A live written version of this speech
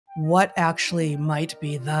what actually might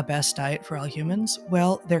be the best diet for all humans?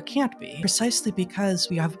 Well, there can't be, precisely because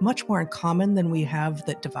we have much more in common than we have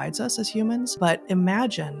that divides us as humans. But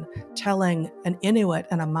imagine telling an Inuit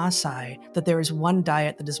and a Maasai that there is one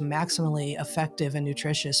diet that is maximally effective and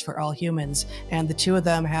nutritious for all humans, and the two of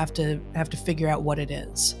them have to figure out what it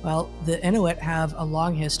is. Well, the Inuit have a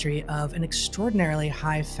long history of an extraordinarily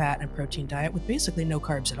high fat and protein diet with basically no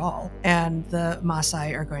carbs at all. And the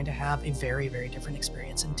Maasai are going to have a very, very different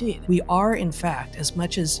experience indeed. We are, in fact, as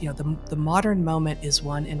much as the modern moment is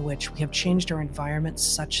one in which we have changed our environment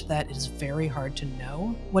such that it is very hard to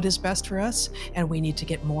know what is best for us, and we need to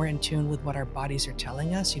get more in tune with what our bodies are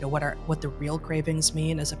telling us, what the real cravings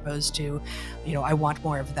mean, as opposed to, I want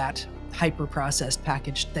more of that hyper-processed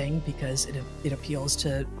packaged thing because it appeals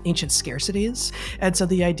to ancient scarcities. And so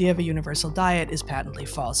the idea of a universal diet is patently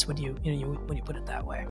false when you put it that way.